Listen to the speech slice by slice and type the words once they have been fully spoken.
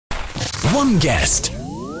One guest,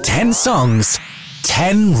 10 songs,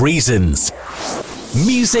 10 reasons.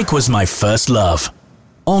 Music was my first love.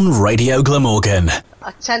 On Radio Glamorgan.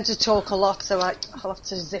 I tend to talk a lot, so I'll have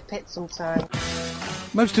to zip it sometime.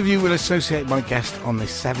 Most of you will associate my guest on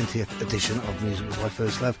this 70th edition of Music Was My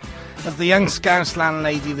First Love as the young Scouse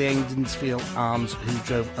landlady of the Aidensfield Arms who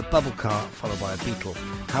drove a bubble car followed by a Beetle.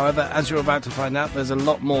 However, as you're about to find out, there's a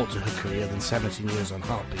lot more to her career than 17 years on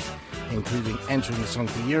Heartbeat, including entering the Song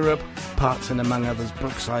for Europe, parts in, among others,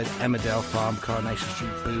 Brookside, Emmerdale Farm, Coronation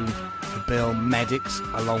Street, Boom, The Bill, Medics,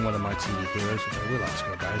 along one of my TV heroes, which I will ask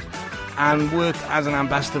her about, and work as an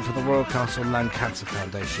ambassador for the Royal Castle Lung Cancer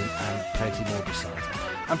Foundation, and plenty more besides.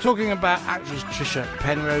 I'm talking about actress Trisha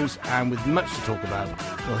Penrose, and with much to talk about,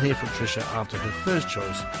 we'll hear from Trisha after her first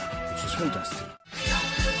choice, which is from Dusty.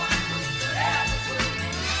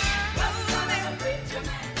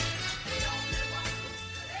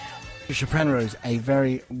 Trisha Penrose, a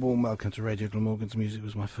very warm welcome to Radio Glamorgan's Music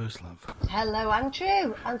Was My First Love. Hello,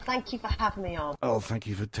 Andrew, and thank you for having me on. Oh, thank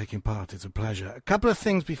you for taking part. It's a pleasure. A couple of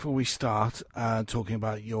things before we start talking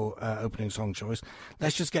about your opening song choice.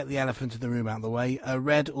 Let's just get the elephant in the room out of the way.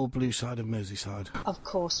 Red or blue side of Merseyside? Of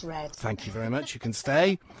course, red. Thank you very much. You can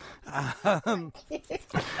stay.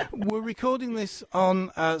 We're recording this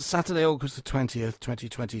on Saturday, August the 20th,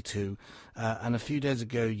 2022. And a few days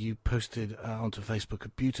ago, you posted onto Facebook a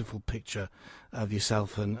beautiful picture of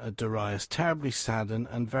yourself and Darius, terribly sad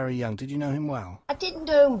and very young. Did you know him well? I didn't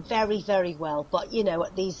know him very, very well, but, you know,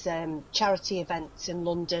 at these charity events in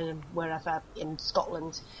London and wherever in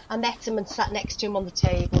Scotland, I met him and sat next to him on the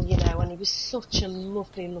table, you know, and he was such a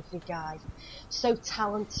lovely, lovely guy. So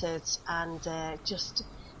talented and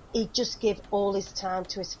he'd just give all his time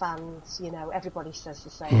to his fans, you know, everybody says the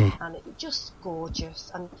same, and it was just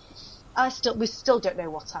gorgeous. And we still don't know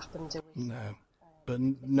what happened, do we? No, but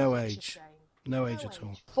no age. No age at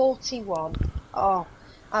all. 41. Oh,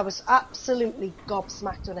 I was absolutely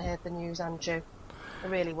gobsmacked when I heard the news, Andrew. I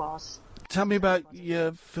really was. Tell me about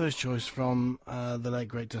your first choice from the late,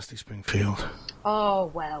 great Dusty Springfield.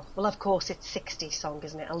 Oh, well, of course, it's 60s song,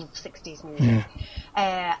 isn't it? I love 60s music.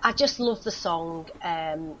 Yeah. I just love the song.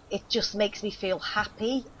 It just makes me feel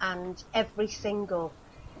happy, and every single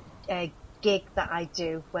gig that I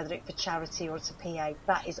do, whether it's for charity or it's a PA,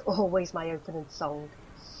 that is always my opening song.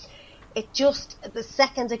 It just, the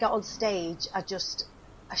second I get on stage, I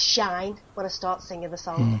shine when I start singing the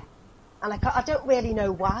song. And I don't really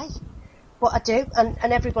know why, but I do. And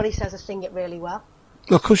everybody says I sing it really well.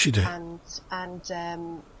 Well, of course you do.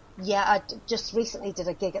 Yeah, I just recently did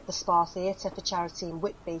a gig at the Spa Theatre for charity in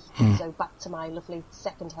Whitby, so back to my lovely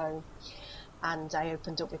second home. And I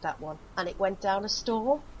opened up with that one. And it went down a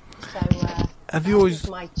storm. So have you always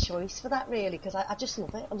my choice for that, really, because I just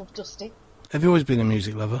love it. I love Dusty. Have you always been a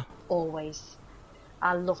music lover? Always.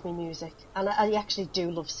 I love my music, and I actually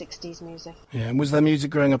do love 60s music. Yeah, and was there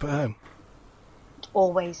music growing up at home?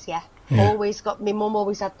 Always, yeah. Always got. My mum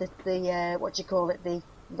always had the what do you call it, the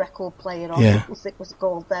record player on. Yeah. It was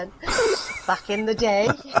called then, back in the day.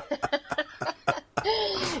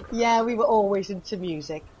 Yeah, we were always into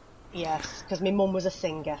music. Yes, because my mum was a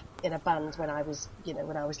singer in a band when I was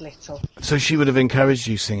little. So she would have encouraged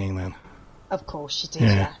you singing then? Of course she did,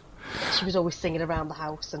 yeah. She was always singing around the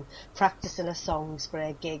house and practising her songs for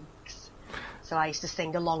her gigs. So I used to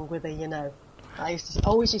sing along with her, you know. I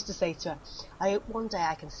always used to say to her, I hope one day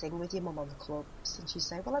I can sing with your mum on the clubs. And she'd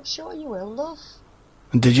say, well, I'm sure you will, love.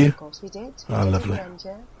 And did you? Of course we did. Oh, lovely.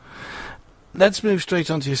 Let's move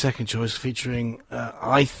straight on to your second choice, featuring,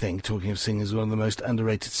 I think, talking of singers, one of the most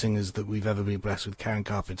underrated singers that we've ever been blessed with, Karen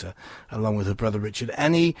Carpenter, along with her brother Richard.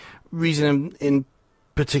 Any reason in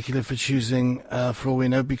particular for choosing For All We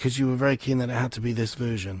Know, because you were very keen that it had to be this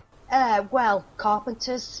version? Well,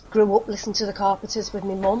 Carpenters. Grew up listening to the Carpenters with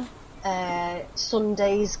my mum.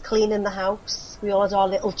 Sundays, cleaning the house. We all had our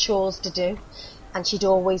little chores to do. And she'd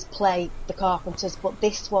always play the Carpenters, but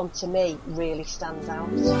this one to me really stands out.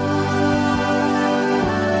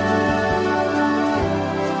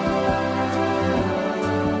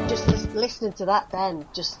 Just listening to that then,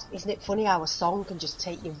 isn't it funny how a song can just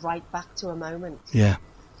take you right back to a moment? Yeah.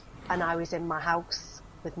 And I was in my house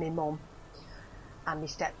with my mum and my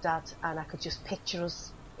stepdad, and I could just picture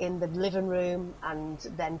us in the living room and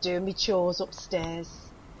then doing my chores upstairs,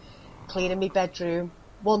 cleaning my bedroom.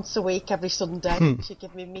 Once a week, every Sunday, she'd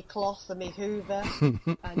give me my cloth and my hoover,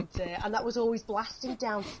 and that was always blasting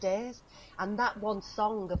downstairs. And that one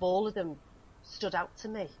song of all of them stood out to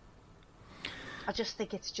me. I just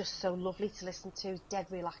think it's just so lovely to listen to, dead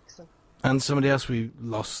relaxing. And somebody else we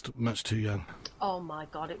lost much too young. Oh my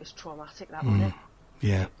God, it was traumatic, that wasn't it?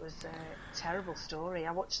 Yeah. It was a terrible story.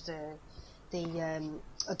 I watched a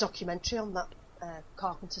documentary on that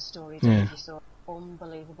Carpenter story. Don't know if you saw it.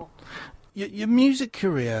 Unbelievable. Your music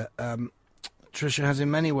career, Trisha, has in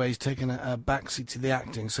many ways taken a backseat to the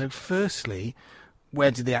acting. So firstly,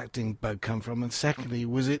 where did the acting bug come from? And secondly,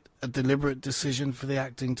 was it a deliberate decision for the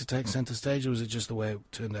acting to take centre stage, or was it just the way it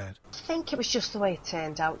turned out? I think it was just the way it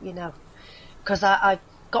turned out, because I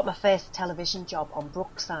got my first television job on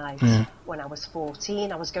Brookside when I was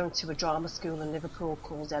 14. I was going to a drama school in Liverpool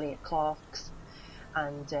called Elliot Clark's,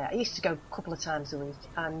 and I used to go a couple of times a week,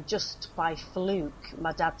 and just by fluke,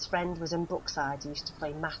 my dad's friend was in Brookside. He used to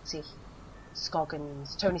play Matty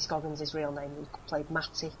Scoggins. Tony Scoggins, his real name, he played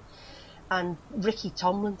Matty. And Ricky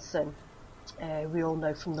Tomlinson, we all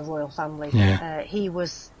know from the royal family. Yeah. He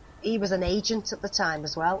was an agent at the time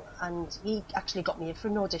as well, and he actually got me in for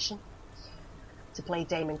an audition to play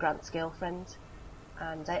Damon Grant's girlfriend,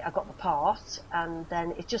 and I got the part, and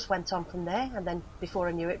then it just went on from there. And then before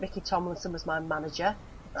I knew it, Ricky Tomlinson was my manager,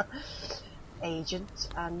 agent,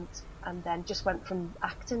 and then just went from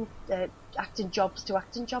acting jobs to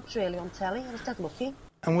acting jobs really on telly. I was dead lucky.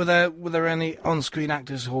 And were there any on-screen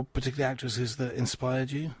actors or particularly actresses that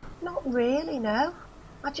inspired you? Not really, no.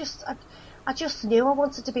 I just knew I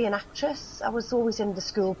wanted to be an actress. I was always in the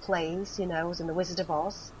school plays, I was in The Wizard of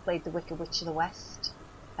Oz, played the Wicked Witch of the West.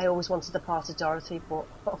 I always wanted the part of Dorothy, but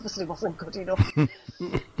obviously wasn't good enough.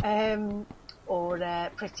 Or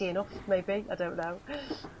Pretty Enough, maybe, I don't know.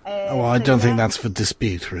 I don't think that's for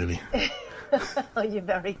dispute, really. You're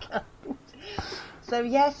very kind.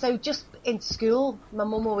 So just in school, my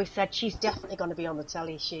mum always said, she's definitely going to be on the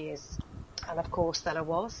telly, she is. And of course then I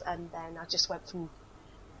was, and then I just went from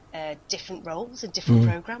different roles in different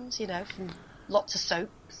programmes, from lots of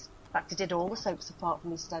soaps. In fact, I did all the soaps apart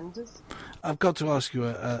from EastEnders. I've got to ask you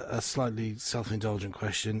a slightly self-indulgent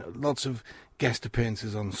question. Lots of guest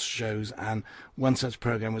appearances on shows, and one such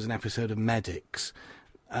programme was an episode of Medics.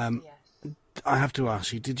 Yes. I have to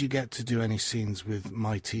ask you, did you get to do any scenes with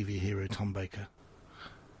my TV hero, Tom Baker?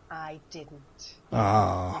 I didn't.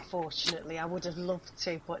 Ah. Unfortunately, I would have loved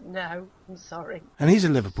to, but no, I'm sorry. And he's a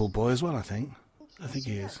Liverpool boy as well, I think. I think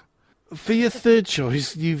he is. For your third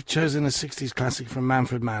choice, you've chosen a 60s classic from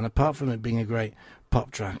Manfred Mann. Apart from it being a great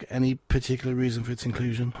pop track, any particular reason for its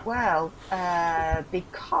inclusion? Well,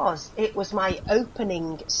 because it was my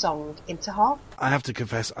opening song into Harp. I have to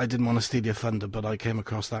confess, I didn't want to steal your thunder, but I came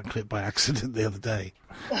across that clip by accident the other day,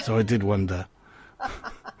 so I did wonder.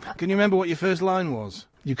 Can you remember what your first line was?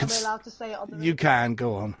 Am I allowed to say it on the radio? You can,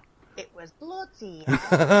 go on. It was bloody.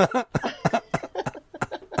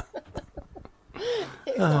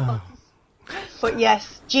 It was. But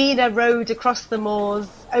yes, Gina rode across the moors,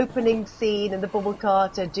 opening scene in the bubble car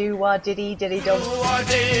to do-wah-diddy-diddy-dum.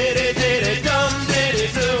 Do-wah-diddy-diddy-dum,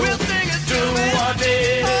 diddy-doo. We'll sing it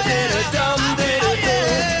do-wah-diddy-diddy-dum,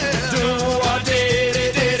 diddy-doo.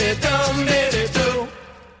 Do-wah-diddy-diddy-dum, diddy-doo.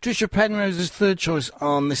 Trisha Penrose's third choice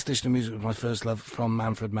on this edition of Music Was My First Love from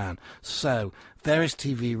Manfred Mann. So, various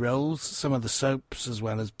TV roles, some of the soaps as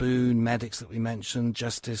well as Boone, Medics that we mentioned,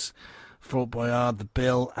 Justice, Fort Boyard, The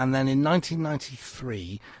Bill, and then in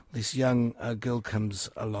 1993, this young girl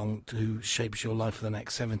comes along who shapes your life for the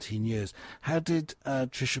next 17 years. How did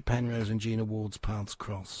Trisha Penrose and Gina Ward's paths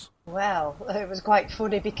cross? Well, it was quite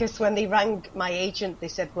funny because when they rang my agent, they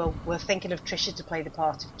said, well, we're thinking of Trisha to play the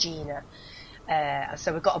part of Gina.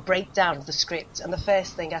 So we got a breakdown of the script, and the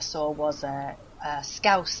first thing I saw was a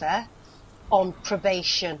Scouser on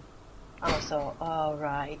probation. And I thought, oh,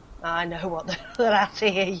 right, I know what they're at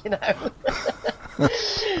here,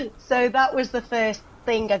 So that was the first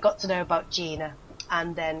thing I got to know about Gina.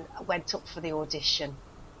 And then I went up for the audition.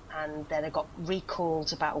 And then I got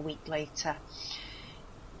recalled about a week later.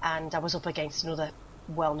 And I was up against another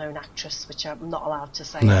well-known actress, which I'm not allowed to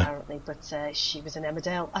say apparently, but she was in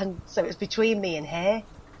Emmerdale. And so it was between me and her.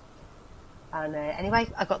 And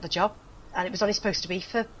anyway, I got the job. And it was only supposed to be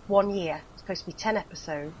for 1 year. It was supposed to be 10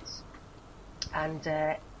 episodes. And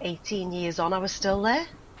 18 years on, I was still there.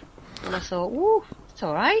 And I thought, ooh, it's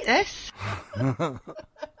all right, this. But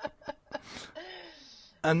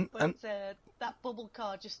that bubble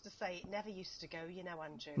car, just to say, it never used to go,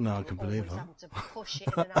 Andrew. No, I can believe that. Having to push it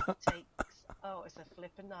in and out takes. Oh, it's a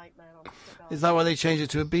flipping nightmare, honest to God. Is that why they changed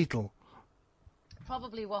it to a Beetle?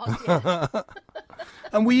 Probably was, yeah.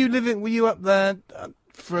 And were you up there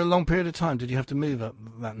for a long period of time? Did you have to move up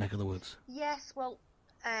that neck of the woods? Yes, well,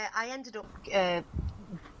 I ended up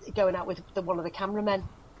going out with one of the cameramen.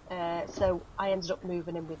 So I ended up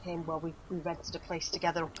moving in with him. Well, we rented a place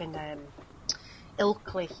together up in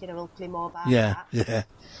Ilkley, Ilkley Moorbach. Yeah.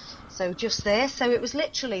 So just there. So it was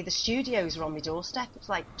literally, the studios were on my doorstep. It's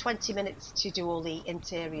like 20 minutes to do all the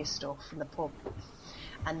interior stuff in the pub.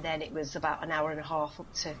 and then it was about an hour and a half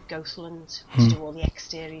up to Ghostland to do all the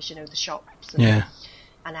exteriors, you know, the shops and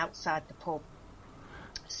outside the pub.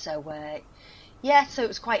 So so it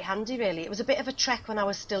was quite handy really. It was a bit of a trek when I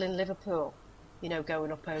was still in Liverpool, you know,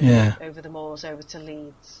 going up over the moors over to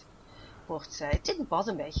Leeds, but it didn't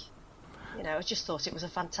bother me. You know, I just thought it was a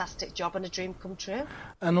fantastic job and a dream come true.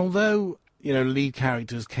 And although, you know, lead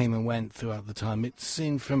characters came and went throughout the time, it's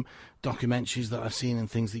seen from documentaries that I've seen and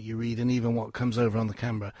things that you read and even what comes over on the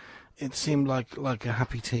camera, it seemed like a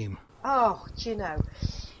happy team. Oh, do you know,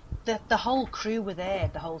 the whole crew were there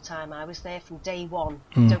the whole time I was there from day one.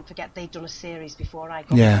 Don't forget they'd done a series before I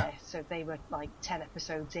got there, so they were like 10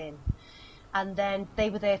 episodes in. And then they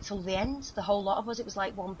were there till the end, the whole lot of us. It was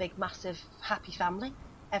like one big, massive, happy family.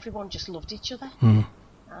 Everyone just loved each other.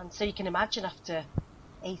 And so you can imagine after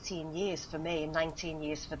 18 years for me and 19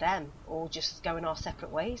 years for them, all just going our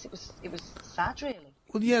separate ways. It was sad, really.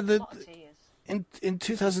 Well, yeah, a lot of tears. In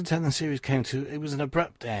 2010 the series came to, it was an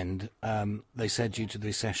abrupt end, they said, due to the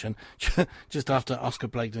recession, just after Oscar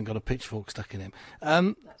Blaketon got a pitchfork stuck in him.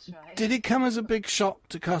 That's right. Did it come as a big shock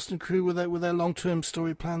to cast and crew? Were their long-term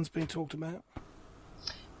story plans being talked about?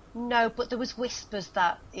 No, but there was whispers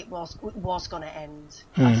that it was going to end,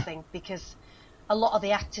 I think, because a lot of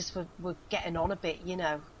the actors were getting on a bit, you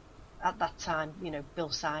know, at that time. You know, Bill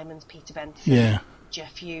Simons, Peter Benson,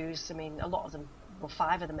 Jeff Hughes. I mean, a lot of them, well,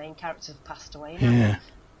 5 of the main characters have passed away now.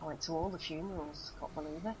 I went to all the funerals, can't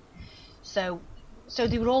believe it. So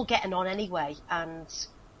they were all getting on anyway, and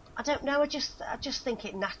I don't know, I just think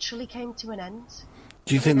it naturally came to an end.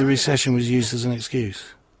 Do you think the recession was used as an excuse?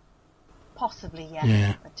 Possibly,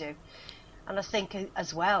 yeah, I do. And I think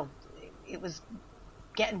as well, it was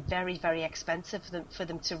getting very, very expensive for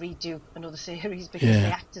them to redo another series because the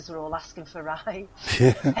actors were all asking for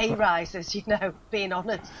pay rises, you know, being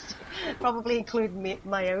honest, probably including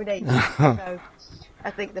my own age. So I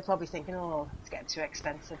think they're probably thinking, oh, it's getting too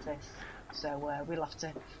expensive, this. So we'll have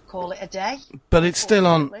to call it a day. But it's still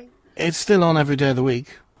on. It's still on every day of the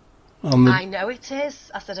week. I know it is.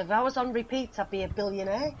 I said, if I was on repeat, I'd be a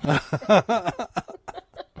billionaire.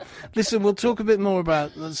 Listen, we'll talk a bit more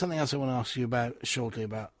about something else I want to ask you about shortly,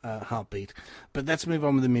 about Heartbeat. But let's move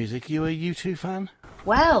on with the music. You a U2 fan?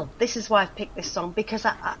 Well, this is why I've picked this song, because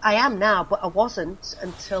I am now, but I wasn't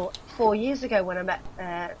until 4 years ago when I met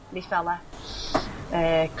my fella,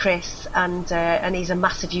 Chris, and he's a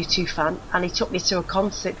massive U2 fan, and he took me to a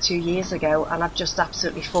concert 2 years ago, and I've just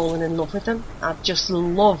absolutely fallen in love with them. I just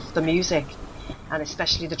love the music, and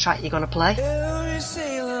especially the track you're going to play. Every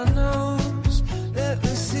sailor knows that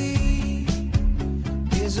the sea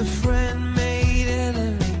is a friend made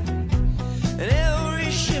enemy, and every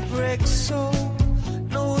shipwrecked soul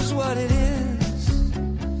knows what it is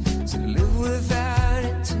to live without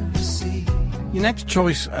intimacy. Your next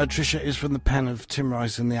choice, Tricia, is from the pen of Tim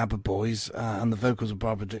Rice and the ABBA Boys, and the vocals of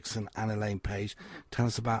Barbara Dixon and Elaine Page. Tell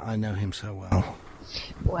us about I Know Him So Well.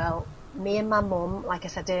 Well, me and my mum, like I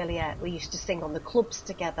said earlier, we used to sing on the clubs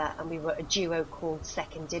together, and we were a duo called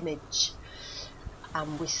Second Image.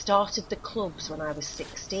 And we started the clubs when I was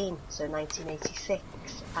 16, so 1986,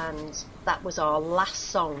 and that was our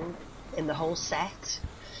last song in the whole set,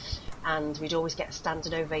 and we'd always get a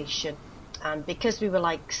standing ovation. And because we were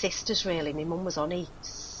like sisters, really, my mum was on it.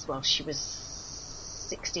 Well, she was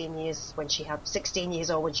 16 years old when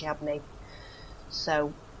she had me.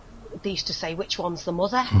 So they used to say, which one's the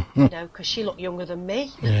mother? You know, because she looked younger than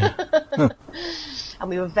me. Yeah. And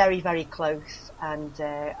we were very, very close. And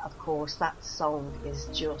of course, that song is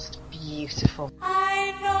just beautiful.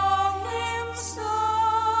 I know him so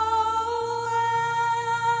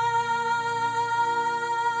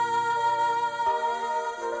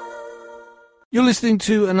You're listening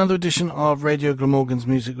to another edition of Radio Glamorgan's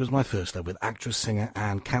Music Was My First Love, with actress, singer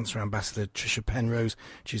and cancer ambassador Tricia Penrose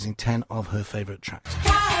choosing 10 of her favourite tracks.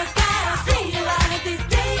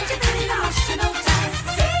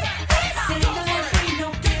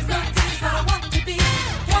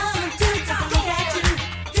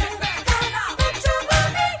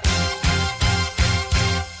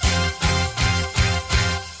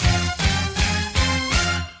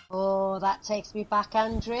 That takes me back,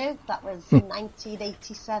 Andrew. That was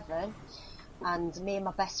 1987, and me and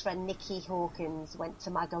my best friend Nikki Hawkins went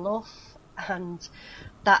to Magaluf, and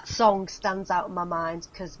that song stands out in my mind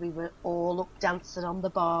because we were all up dancing on the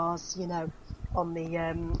bars, you know, on the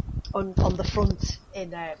on the front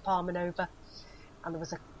in Palma Nova, and there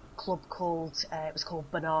was a club called it was called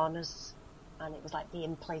Bananas, and it was like the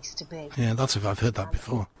in place to be. Yeah, I've heard that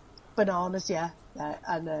before. Bananas, yeah,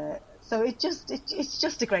 and. So it's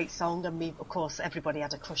just a great song, and me, of course, everybody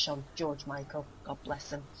had a crush on George Michael, God bless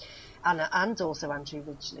him. and also Andrew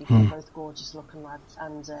Ridgeley. They're both gorgeous looking lads.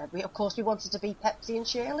 And we wanted to be Pepsi and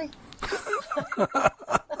Shirley.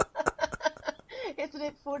 Isn't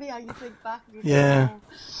it funny how you think back?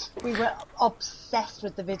 We were obsessed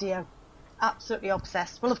with the video. Absolutely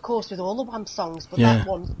obsessed. Well, of course, with all the Wham songs, but that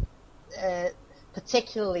one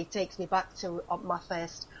particularly takes me back to my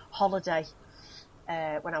first holiday,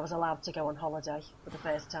 when I was allowed to go on holiday for the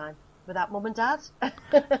first time without mum and dad.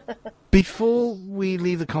 Before we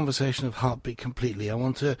leave the conversation of Heartbeat completely, I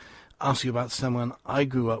want to ask you about someone I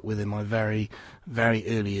grew up with in my very, very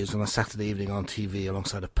early years on a Saturday evening on TV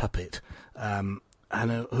alongside a puppet, and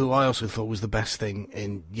who I also thought was the best thing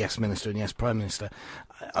in Yes Minister and Yes Prime Minister.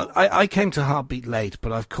 I came to Heartbeat late,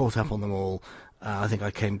 but I've caught up on them all. I think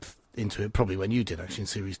I came into it probably when you did, actually, in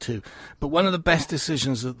Series 2. But one of the best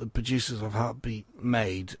decisions that the producers of Heartbeat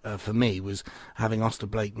made for me was having Oster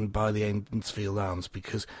Blayton buy the Aidensfield Arms,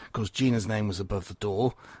 because, of course, Gina's name was above the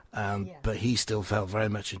door, but he still felt very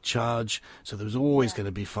much in charge, so there was always going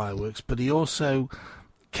to be fireworks. But he also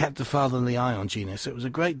kept a fatherly eye on Gina, so it was a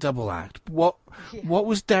great double act. What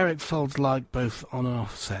was Derek Fuld like both on and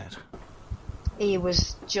off set? He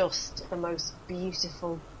was just the most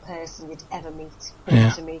beautiful person you'd ever meet.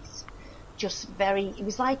 Just he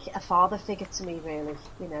was like a father figure to me, really.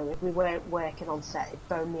 You know, if we weren't working on set, he'd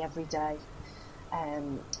phone me every day,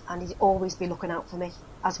 and he'd always be looking out for me,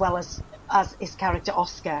 as well as his character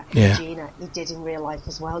Oscar, Gina, he did in real life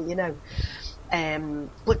as well, you know.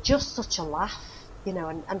 But just such a laugh, you know,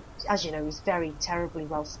 and as you know, he's very terribly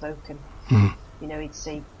well spoken. You know, he'd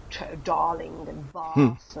say darling and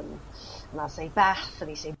bath, and I'd say bath, and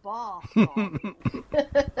he'd say bath.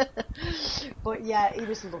 But yeah, he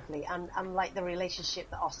was lovely, and like the relationship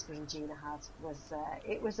that Oscar and Gina had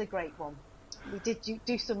it was a great one. We did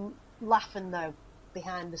do some laughing though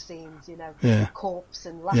behind the scenes, you know, corpse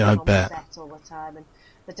and laughing on the set all the time, and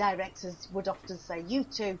the directors would often say, "You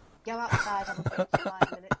two go outside, have a break for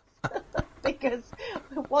 5 minutes." Because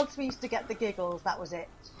once we used to get the giggles, that was it.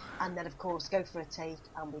 And then, of course, go for a take,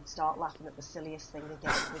 and we'd start laughing at the silliest thing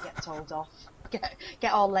again. We get told off,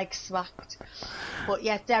 get our legs smacked. But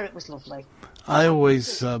yeah, Derek was lovely. I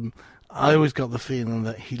always got the feeling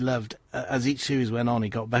that he loved, as each series went on, he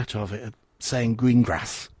got better of it at saying green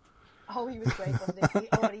grass. Oh, he was great, wasn't he?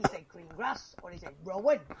 Or he said green grass, or he said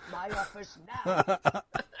Rowan, my office now.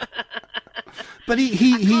 But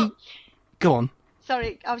he go on.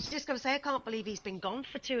 Sorry, I was just going to say, I can't believe he's been gone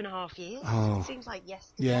for 2.5 years. It seems like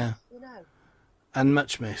yesterday. Yeah. You know. And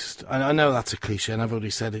much missed. I know that's a cliche, and I've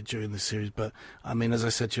already said it during the series, but, I mean, as I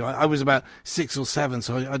said to you, I was about 6 or 7,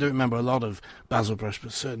 so I don't remember a lot of Basil Brush,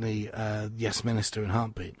 but certainly Yes Minister and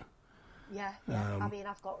Heartbeat. Yeah. I mean,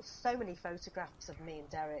 I've got so many photographs of me and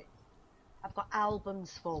Derek. I've got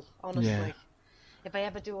albums full, honestly. Yeah. If I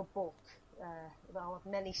ever do a book, I'll have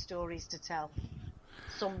many stories to tell.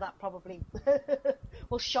 Some that probably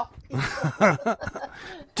will shock people.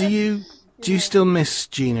 Do you still miss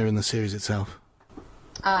Gina in the series itself?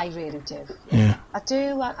 I really do. Yeah. I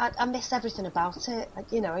do. I miss everything about it.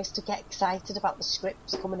 You know, I used to get excited about the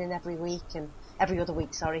scripts coming in every week, and every other week,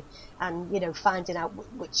 and, you know, finding out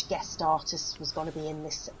which guest artist was going to be in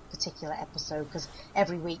this particular episode, because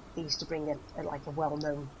every week they used to bring a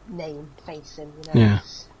well-known name, face in, you know. Yeah.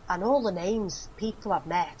 And all the names, people I've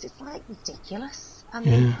met, it's like ridiculous. I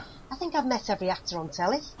mean, I think I've met every actor on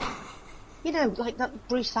telly. You know, like that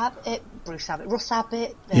Russ Abbott,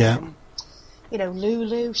 you know,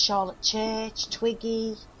 Lulu, Charlotte Church,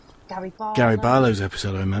 Twiggy, Gary Barlow. Gary Barlow's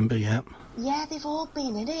episode, I remember, yeah. Yeah, they've all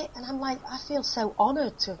been in it, and I'm like, I feel so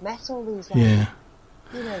honoured to have met all these,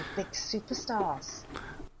 you know, big superstars.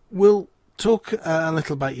 We'll talk a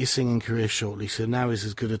little about your singing career shortly, so now is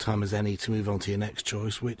as good a time as any to move on to your next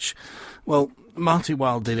choice, which, well, Marty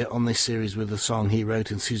Wilde did it on this series with the song he wrote,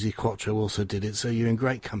 and Suzi Quatro also did it, so you're in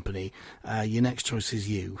great company. Your next choice is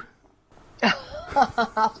You.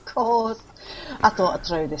 Of course. I thought I'd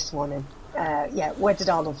throw this one in. Where Did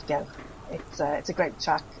Our Love Go? It's a great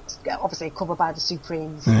track. It's obviously a cover by the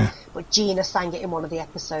Supremes, but Gina sang it in one of the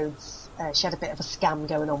episodes. She had a bit of a scam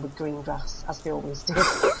going on with Greengrass, as they always do,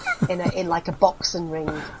 in like a boxing ring,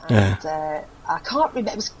 and I can't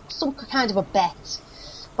remember, it was some kind of a bet.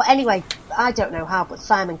 But anyway, I don't know how, but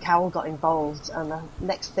Simon Cowell got involved, and the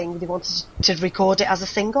next thing they wanted to record it as a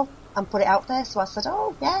single and put it out there, so I said,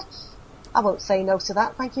 oh yeah, I won't say no to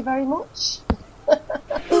that, thank you very much.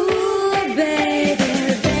 Ooh, baby,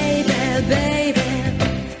 baby, baby,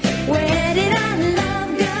 where did our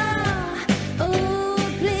love go?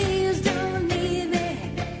 Oh, please don't leave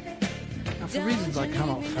me. Now, for reasons I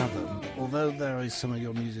cannot fathom, although there is some of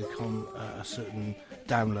your music on a certain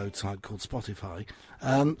download site called Spotify,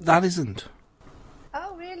 that isn't.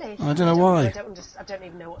 Oh, really? really? I don't know why. I don't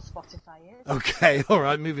even know what Spotify is. Okay, all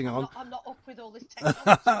right, moving on. I'm not up with all this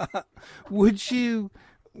technology.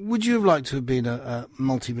 Would you have liked to have been a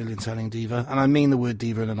multi-million selling diva? And I mean the word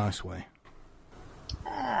diva in a nice way.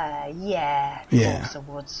 Yeah, of course I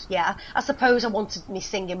would. Yeah, I suppose I wanted me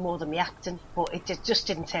singing more than me acting, but it just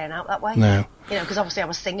didn't turn out that way. No. You know, because obviously I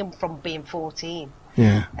was singing from being 14.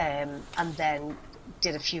 Yeah. And then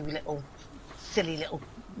did a few silly little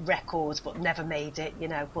records, but never made it, you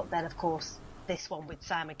know. But then, of course, this one with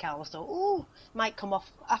Simon Cowell, I thought, ooh, might come off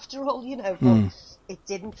after all, you know. But it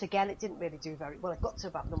didn't. Again, it didn't really do very well. It got to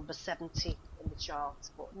about number 70 in the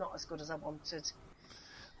charts, but not as good as I wanted.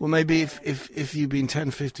 Well, maybe if you'd been 10,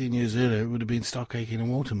 15 years earlier, it would have been Stock Aitken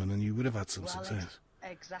and Waterman, and you would have had some success.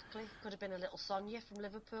 Exactly. Could have been a little Sonia from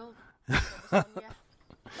Liverpool.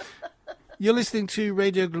 You're listening to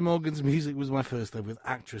Radio Glamorgan's Music Was My First Love with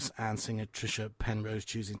actress and singer Trisha Penrose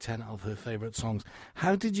choosing 10 of her favourite songs.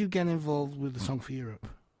 How did you get involved with the Song for Europe?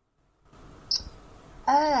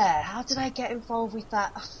 How did I get involved with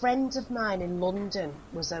that? A friend of mine in London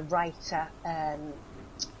was a writer,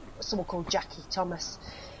 someone called Jackie Thomas.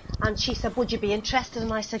 And she said, would you be interested?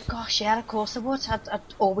 And I said, gosh, yeah, of course I would. I'd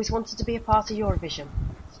always wanted to be a part of Eurovision.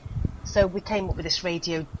 So we came up with this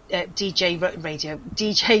DJ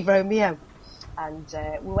Romeo. And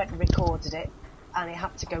we went and recorded it. And it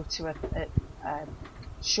had to go to a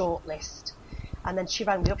short list. And then she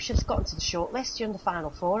rang me up. She had gotten to the short list. You're in the final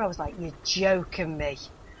four. I was like, you're joking me.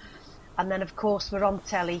 And then, of course, we're on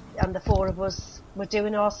telly, and the four of us were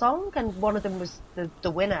doing our song, and one of them was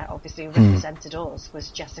the winner, obviously, who represented us,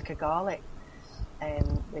 was Jessica Garlick,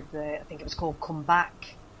 with I think it was called Come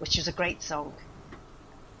Back, which is a great song.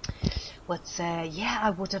 But, yeah, I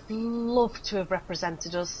would have loved to have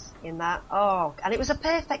represented us in that. Oh, and it was a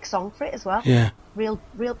perfect song for it as well. Yeah. Real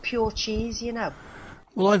pure cheese, you know.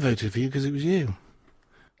 Well, I voted for you because it was you.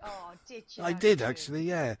 Oh, did you? I did, actually,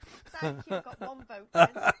 yeah. Thank you, got one vote then.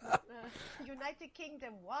 United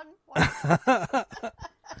Kingdom won.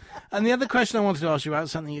 And the other question I wanted to ask you about,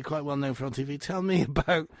 something you're quite well known for on TV, tell me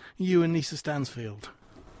about you and Lisa Stansfield.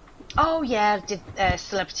 Oh, yeah, I did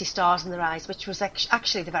Celebrity Stars in Their Eyes, which was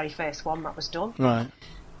actually the very first one that was done. Right.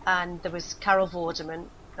 And there was Carol Vorderman,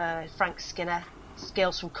 Frank Skinner,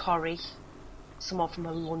 girls from Corrie, someone from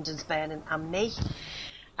London's Burning, and me.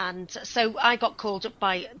 And so I got called up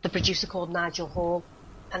by the producer called Nigel Hall,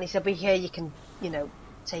 and he said, we hear you can, you know,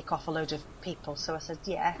 take off a load of people. So I said,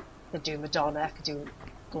 yeah, I could do Madonna, I could do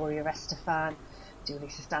Gloria Estefan, do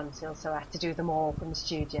Lisa Stansfield, so I had to do them all in the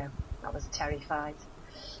studio. I was terrified.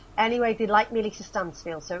 Anyway, they liked me, Lisa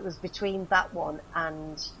Stansfield, so it was between that one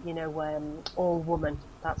and, you know, All Woman,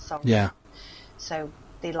 that song. Yeah. So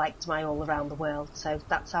they liked my All Around the World, so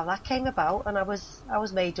that's how that came about, and I was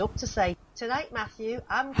made up to say, tonight, Matthew,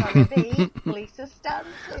 I'm going to be Lisa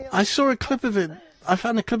Stansfield. I saw a clip of it. I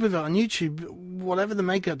found a clip of it on YouTube. Whatever the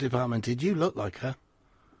makeup department did, you look like her.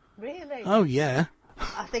 Really? Oh, yeah.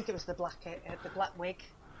 I think it was the black wig.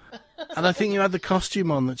 And I think you had the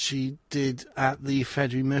costume on that she did at the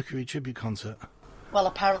Freddie Mercury tribute concert. Well,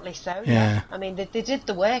 apparently so, Yeah. I mean, they did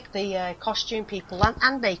the work, the costume people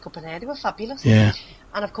and makeup and hair, they were fabulous. Yeah.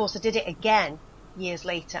 And, of course, I did it again years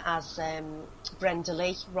later as Brenda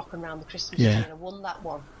Lee, Rockin' Round the Christmas Tree, and I won that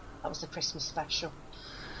one. That was the Christmas special.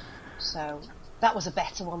 So that was a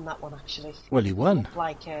better one, that one, actually. Well, you won. Looked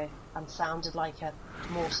like her and sounded like her,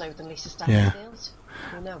 more so than Lisa Stansfield.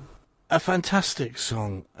 You know. A fantastic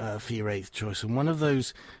song for your 8th choice, and one of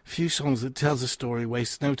those few songs that tells a story,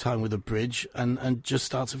 wastes no time with a bridge, and just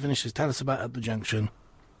starts and finishes. Tell us about Up the Junction.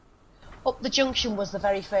 Up the Junction was the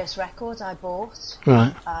very first record I bought.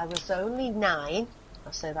 Right. I was only 9,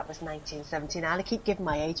 so that was 1979. I keep giving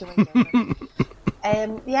my age away, don't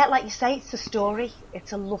I? Yeah, like you say, it's a story.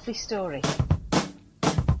 It's a lovely story.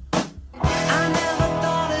 I never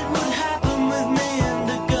thought it would happen with me and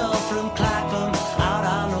the girl from Clapham out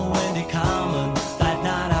on a windy common. That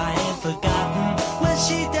night I ain't forgotten when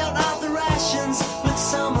she dealt out the rations with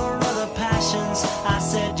some or other passions. I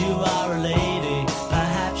said, you are a lady.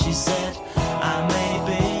 Perhaps she said, I may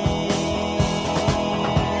be.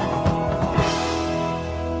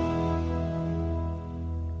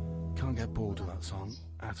 Can't get bored of that song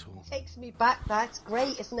at all. Takes me back. That's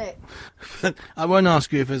great, isn't it? I won't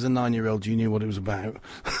ask you if as a 9-year-old you knew what it was about.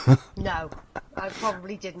 No, I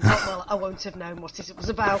probably didn't. Well, I won't have known what it was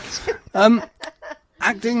about.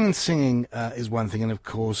 Acting and singing is one thing, and of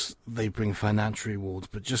course they bring financial rewards,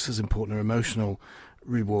 but just as important are emotional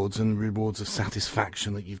rewards and rewards of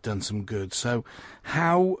satisfaction that you've done some good. So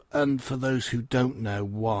how, and for those who don't know,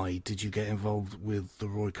 why did you get involved with the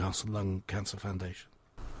Roy Castle Lung Cancer Foundation?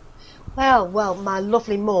 Well, my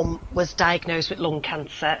lovely mum was diagnosed with lung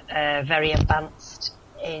cancer, very advanced,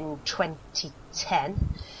 in 2010.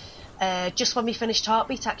 Just when we finished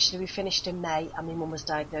Heartbeat, actually, we finished in May, and my mum was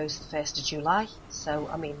diagnosed the 1st of July. So,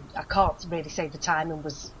 I mean, I can't really say the timing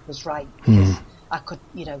was right, because I could,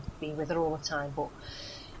 be with her all the time, but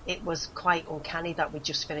it was quite uncanny that we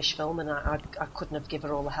just finished filming. I couldn't have given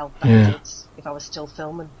her all the help that I did if I was still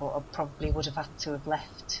filming, but I probably would have had to have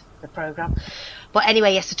left the programme. But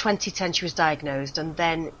anyway, yes, so 2010 she was diagnosed, and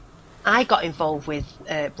then I got involved with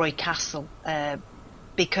Roy Castle,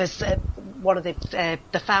 because one of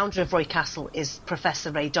the founder of Roy Castle is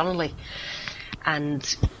Professor Ray Donnelly,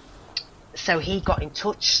 and so he got in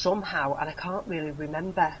touch somehow, and I can't really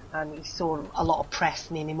remember, and he saw a lot of press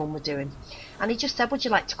me and my mum were doing, and he just said, would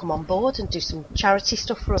you like to come on board and do some charity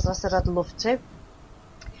stuff for us? And I said I'd love to.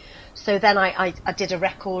 So then I did a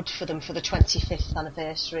record for them for the 25th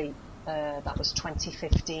anniversary, that was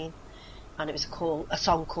 2015, and it was a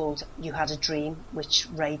song called You Had a Dream, which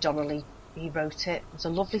Ray Donnelly, he wrote it. It was a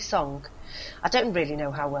lovely song. I don't really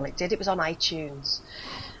know how well it did. It was on iTunes.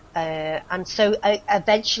 And so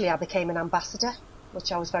eventually I became an ambassador,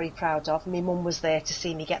 which I was very proud of. My mum was there to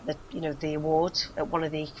see me get the award at one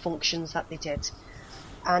of the functions that they did.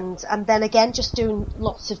 And then again, just doing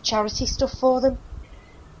lots of charity stuff for them.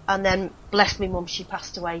 And then, bless me mum, she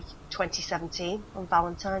passed away 2017 on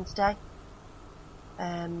Valentine's Day.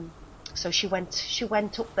 So she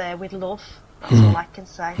went up there with love. That's all I can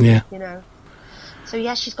say. Yeah. So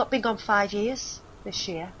yeah, she's been gone 5 years this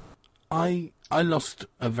year. I lost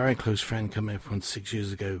a very close friend coming up on 6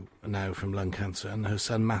 years ago now from lung cancer, and her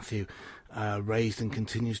son Matthew raised and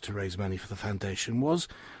continues to raise money for the foundation. Was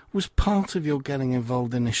part of your getting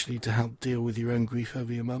involved initially to help deal with your own grief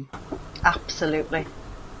over your mum? Absolutely.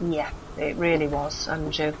 Yeah, it really was,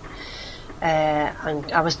 Andrew.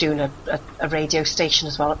 And I was doing a radio station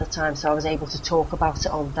as well at the time, so I was able to talk about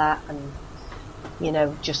it on that, and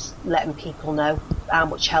just letting people know how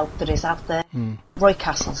much help there is out there. Roy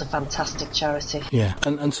Castle's a fantastic charity. Yeah,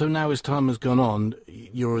 and so now as time has gone on,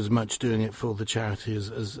 you're as much doing it for the charity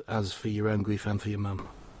as for your own grief and for your mum?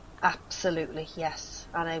 Absolutely, yes,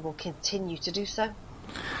 and I will continue to do so.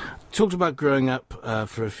 Talked about growing up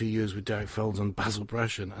for a few years with Derek Folds and Basil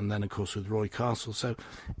Brush, and then of course with Roy Castle, so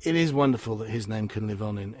it is wonderful that his name can live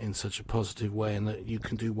on in such a positive way, and that you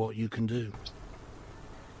can do what you can do.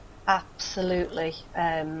 Absolutely,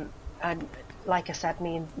 and like I said,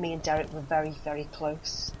 me and Derek were very, very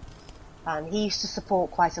close, and he used to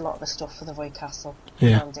support quite a lot of the stuff for the Roy Castle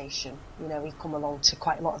Foundation. He'd come along to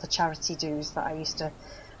quite a lot of the charity dues that I used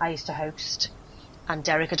to host, and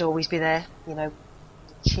Derek would always be there,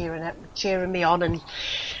 cheering me on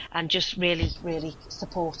and just really, really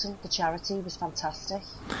supporting the charity. It was fantastic.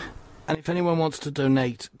 And if anyone wants to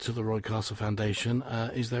donate to the Roy Castle Foundation,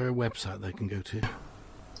 is there a website they can go to?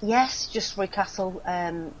 Yes, just Roy Castle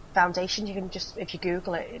Foundation. You can just, if you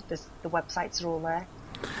Google it, the websites are all there.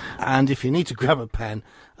 And if you need to grab a pen,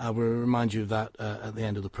 we'll remind you of that at the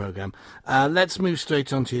end of the programme. Let's move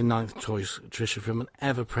straight on to your ninth choice, Tricia, from an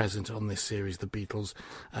ever-present on this series, The Beatles.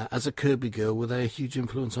 As a Kirby girl, were they a huge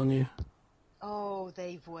influence on you? Oh,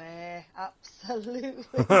 they were, absolutely.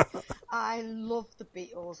 I love the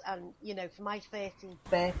Beatles, and, for my 13th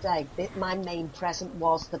birthday, my main present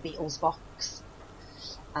was the Beatles box.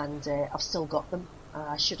 And I've still got them.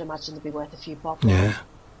 I should imagine they'll be worth a few bob. Yeah.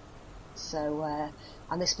 So,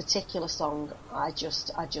 and this particular song, I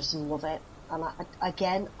just love it. And I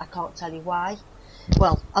can't tell you why.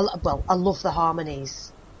 Well, I love the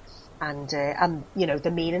harmonies, and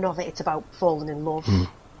the meaning of it. It's about falling in love.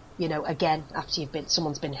 Again, after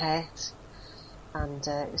someone's been hurt, and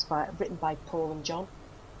it was written by Paul and John.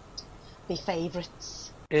 My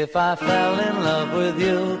favourites. If I fell in love with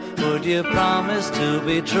you, would you promise to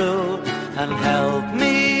be true and help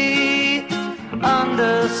me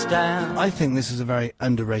understand? I think this is a very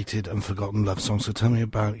underrated and forgotten love song, so tell me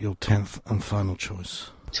about your 10th and final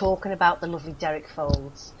choice. Talking about the lovely Derek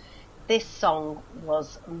Folds, this song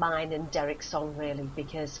was mine and Derek's song, really,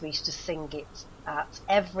 because we used to sing it at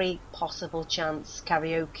every possible chance,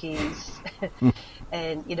 karaoke's,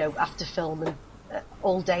 and, after filming.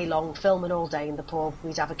 All day long, filming all day in the pub.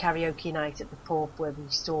 We'd have a karaoke night at the pub where we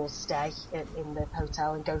used to all stay in the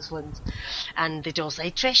hotel in Ghostland, and they'd all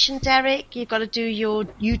say, Trish and Derek, you've got to do your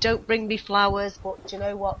You Don't Bring Me Flowers. But do you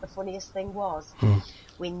know what the funniest thing was?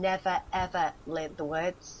 We never ever learnt the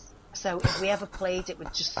words. So if we ever played it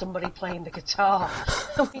with just somebody playing the guitar,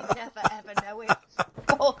 we never ever know it.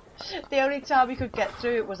 But the only time we could get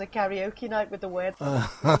through it was a karaoke night with the words,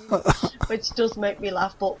 which does make me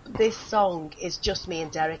laugh. But this song is just me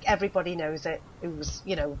and Derek. Everybody knows it who was,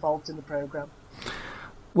 involved in the programme.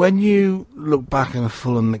 When you look back on a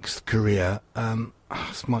full and mixed career,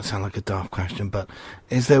 this might sound like a daft question, but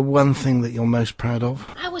is there one thing that you're most proud of?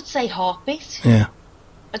 I would say Heartbeat. Yeah.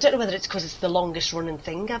 I don't know whether it's because it's the longest running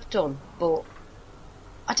thing I've done, but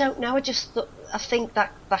I don't know. I think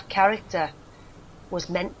that character was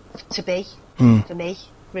meant to be for me,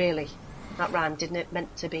 really. That rhymed, didn't it?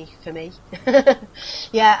 Meant to be for me.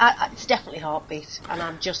 Yeah, it's definitely Heartbeat, and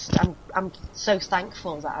I'm so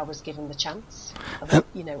thankful that I was given the chance of,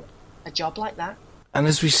 a job like that. And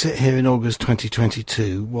as we sit here in August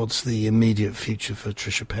 2022, what's the immediate future for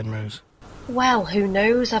Trisha Penrose? Well, who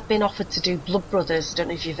knows? I've been offered to do Blood Brothers. I don't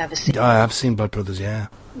know if you've ever seen. I have seen Blood Brothers, yeah.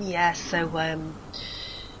 Yeah, so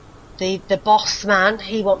the boss man,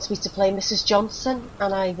 he wants me to play Mrs. Johnson,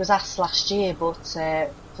 and I was asked last year, but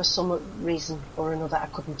for some reason or another I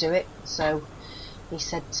couldn't do it. So he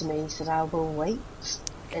said to me, I will wait,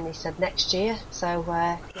 and he said next year.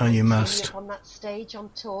 So you must. Up on that stage on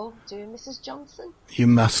tour doing Mrs. Johnson. You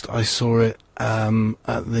must. I saw it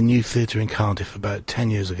at the New Theatre in Cardiff about 10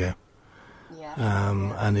 years ago. Yeah.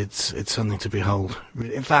 And it's something to behold.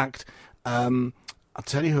 In fact, I'll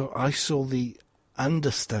tell you who I saw the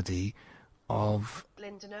understudy of.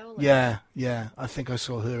 Linda Nolan. Yeah. I think I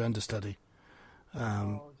saw her understudy.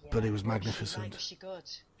 But it was magnificent. Was she good?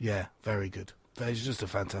 Yeah, very good. It's just a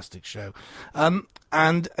fantastic show.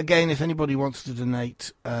 And again, if anybody wants to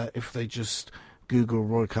donate, if they just Google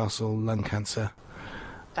Roy Castle Lung Cancer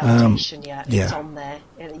Foundation, it's on there.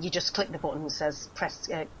 You just click the button that says press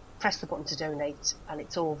the button to donate, and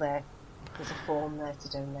it's all there. There's a form there to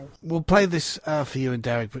donate. We'll play this for you and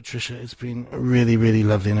Derek, but Trisha, it's been really, really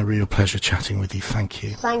lovely and a real pleasure chatting with you. Thank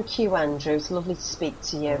you. Thank you, Andrew. It's lovely to speak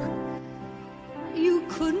to you. You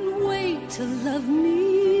couldn't wait to love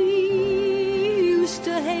me, used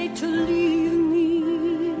to hate to leave me.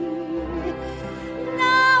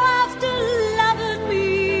 Now after loving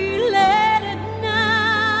me, let it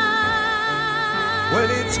now. When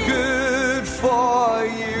it's good for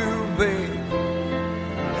you, babe,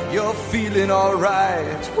 and you're feeling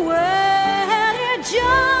alright, well, you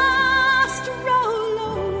just roll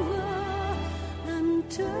over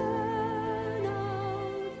and turn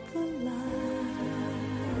off the light.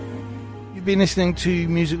 You've been listening to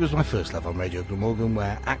Music Was My First Love on Radio Glamorgan,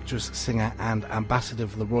 where actress, singer and ambassador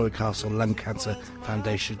for the Royal Castle Lung Cancer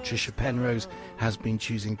Foundation, Trisha Penrose, has been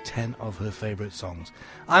choosing 10 of her favourite songs.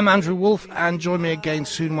 I'm Andrew Wolfe, and join me again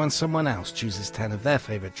soon when someone else chooses 10 of their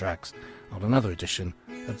favourite tracks on another edition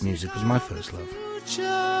of Music Was My First Love.